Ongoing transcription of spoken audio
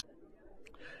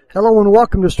Hello and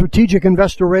welcome to Strategic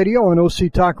Investor Radio on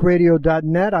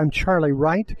OCTalkRadio.net. I'm Charlie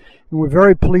Wright, and we're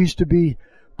very pleased to be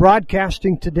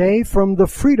broadcasting today from the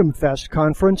Freedom Fest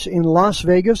Conference in Las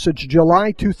Vegas. It's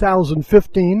July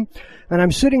 2015, and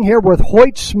I'm sitting here with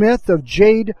Hoyt Smith of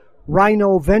Jade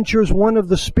Rhino Ventures, one of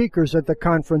the speakers at the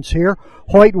conference here.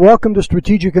 Hoyt, welcome to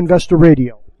Strategic Investor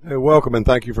Radio. Hey, welcome, and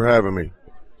thank you for having me.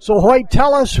 So, Hoyt,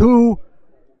 tell us who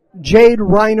Jade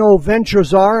Rhino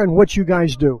Ventures are and what you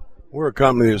guys do. We're a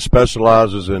company that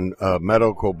specializes in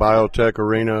medical biotech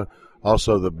arena,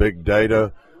 also the big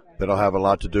data. That'll have a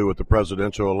lot to do with the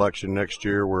presidential election next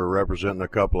year. We're representing a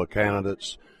couple of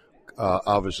candidates.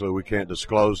 Obviously, we can't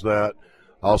disclose that.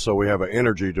 Also, we have an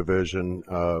energy division.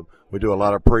 We do a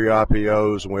lot of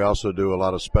pre-IPOs, and we also do a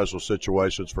lot of special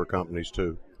situations for companies,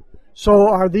 too. So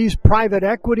are these private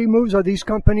equity moves? Are these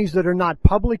companies that are not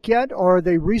public yet, or are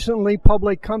they recently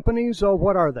public companies, or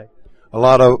what are they?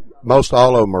 Most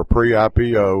all of them are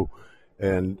pre-IPO,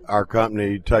 and our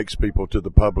company takes people to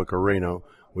the public arena.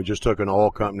 We just took an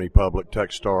oil company public,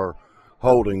 Techstar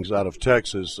Holdings, out of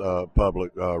Texas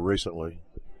public recently.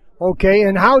 Okay,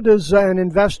 and how does an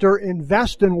investor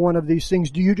invest in one of these things?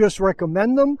 Do you just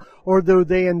recommend them, or do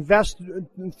they invest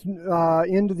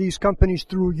into these companies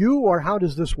through you, or how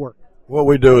does this work? What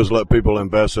we do is let people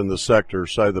invest in the sector,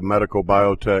 say the medical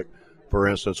biotech. For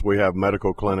instance, we have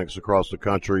medical clinics across the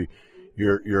country.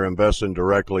 You're investing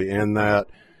directly in that.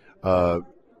 $2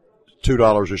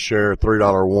 a share,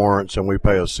 $3 warrants, and we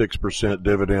pay a 6%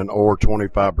 dividend or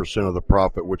 25% of the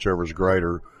profit, whichever is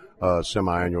greater,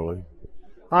 semi-annually.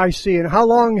 I see. And how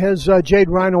long has Jade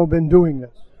Rhino been doing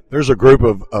this? There's a group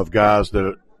of guys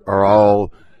that are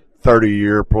all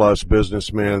 30-year-plus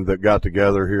businessmen that got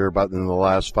together here about in the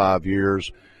last 5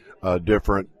 years.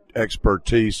 Different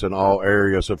expertise in all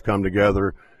areas have come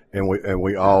together, and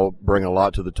we all bring a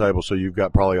lot to the table. So you've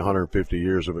got probably 150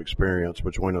 years of experience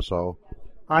between us all.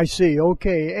 I see.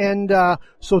 Okay. And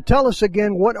so tell us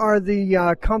again, what are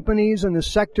the companies and the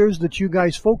sectors that you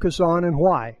guys focus on and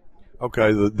why?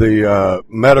 Okay. The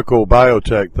medical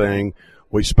biotech thing,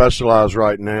 we specialize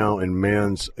right now in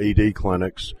men's ED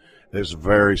clinics. It's a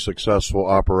very successful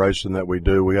operation that we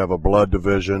do. We have a blood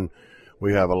division.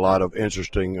 We have a lot of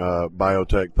interesting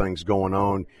biotech things going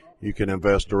on. You can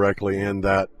invest directly in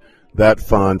that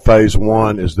fund. Phase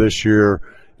one is this year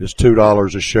is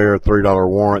 $2 a share, $3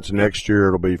 warrants. Next year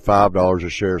it'll be $5 a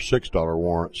share, $6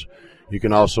 warrants. You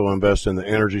can also invest in the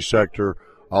energy sector,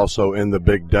 also in the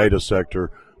big data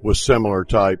sector with similar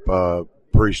type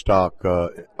pre-stock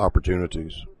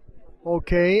opportunities.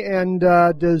 Okay, and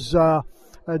does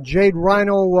Jade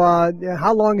Rhino,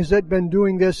 how long has it been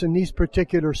doing this in these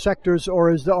particular sectors,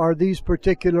 or are these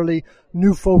particularly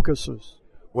new focuses?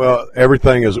 Well,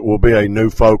 everything will be a new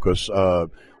focus.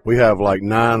 We have like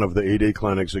 9 of the ED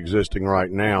clinics existing right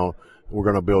now. We're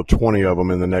going to build 20 of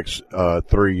them in the next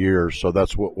 3 years. So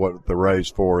that's what the raise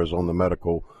for is on the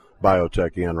medical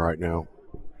biotech end right now.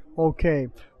 Okay.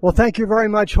 Well, thank you very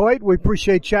much, Hoyt. We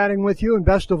appreciate chatting with you, and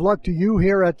best of luck to you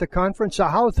here at the conference.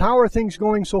 How are things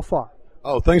going so far?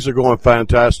 Oh, things are going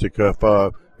fantastic. If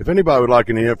anybody would like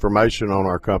any information on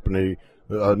our company,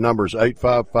 number is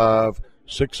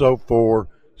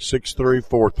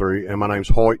 855-604-6343, and my name's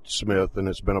Hoyt Smith, and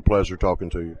it's been a pleasure talking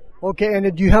to you. Okay,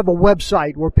 and do you have a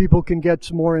website where people can get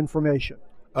some more information?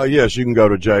 Yes, you can go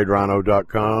to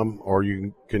jaderhino.com, or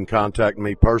you can contact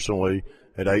me personally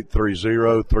at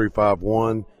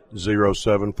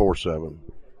 830-351-0747.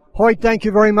 Hoyt, thank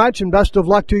you very much, and best of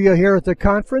luck to you here at the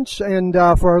conference. And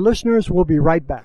for our listeners, we'll be right back.